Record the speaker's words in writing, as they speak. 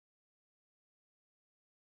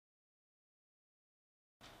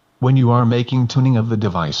When you are making tuning of the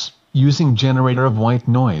device, using generator of white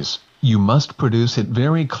noise, you must produce it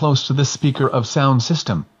very close to the speaker of sound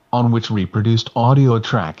system, on which reproduced audio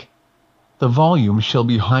track. The volume shall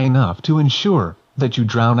be high enough to ensure that you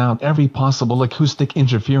drown out every possible acoustic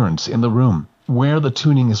interference in the room where the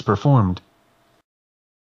tuning is performed.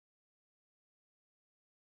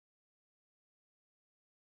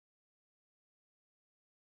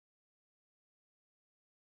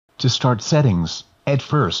 To start settings, at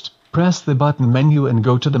first, press the button menu and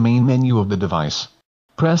go to the main menu of the device.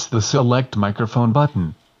 Press the Select Microphone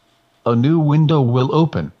button. A new window will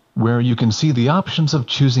open, where you can see the options of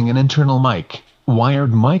choosing an internal mic,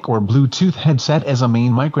 wired mic or Bluetooth headset as a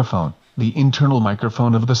main microphone. The internal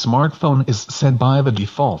microphone of the smartphone is set by the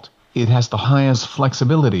default. It has the highest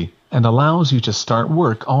flexibility, and allows you to start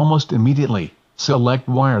work almost immediately. Select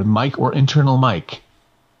wired mic or internal mic.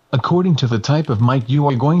 According to the type of mic you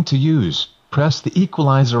are going to use, press the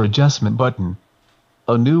equalizer adjustment button.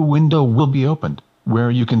 A new window will be opened,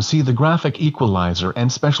 where you can see the graphic equalizer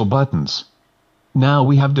and special buttons. Now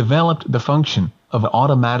we have developed the function of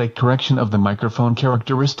automatic correction of the microphone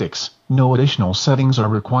characteristics. No additional settings are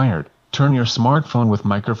required. Turn your smartphone with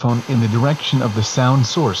microphone in the direction of the sound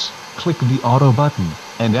source, click the auto button,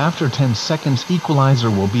 and after 10 seconds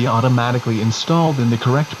equalizer will be automatically installed in the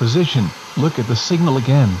correct position. Look at the signal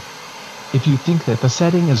again. If you think that the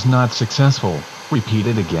setting is not successful, repeat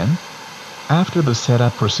it again. After the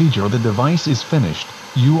setup procedure the device is finished,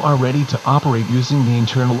 you are ready to operate using the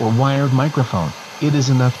internal or wired microphone. It is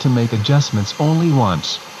enough to make adjustments only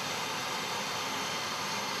once.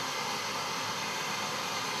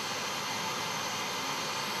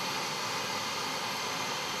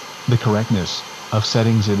 The correctness of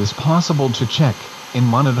settings it is possible to check in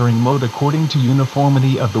monitoring mode according to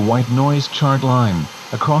uniformity of the white noise chart line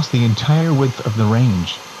across the entire width of the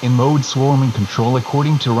range, in mode swarming control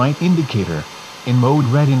according to right indicator, in mode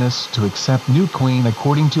readiness to accept new queen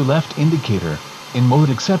according to left indicator, in mode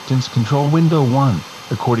acceptance control window 1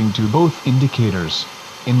 according to both indicators,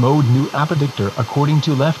 in mode new appedictor according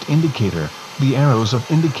to left indicator. The arrows of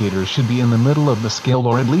indicators should be in the middle of the scale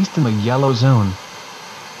or at least in the yellow zone.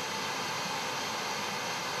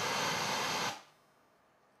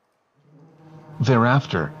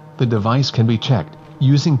 Thereafter, the device can be checked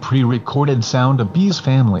using pre-recorded sound of B's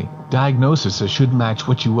family. Diagnosis should match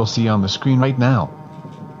what you will see on the screen right now.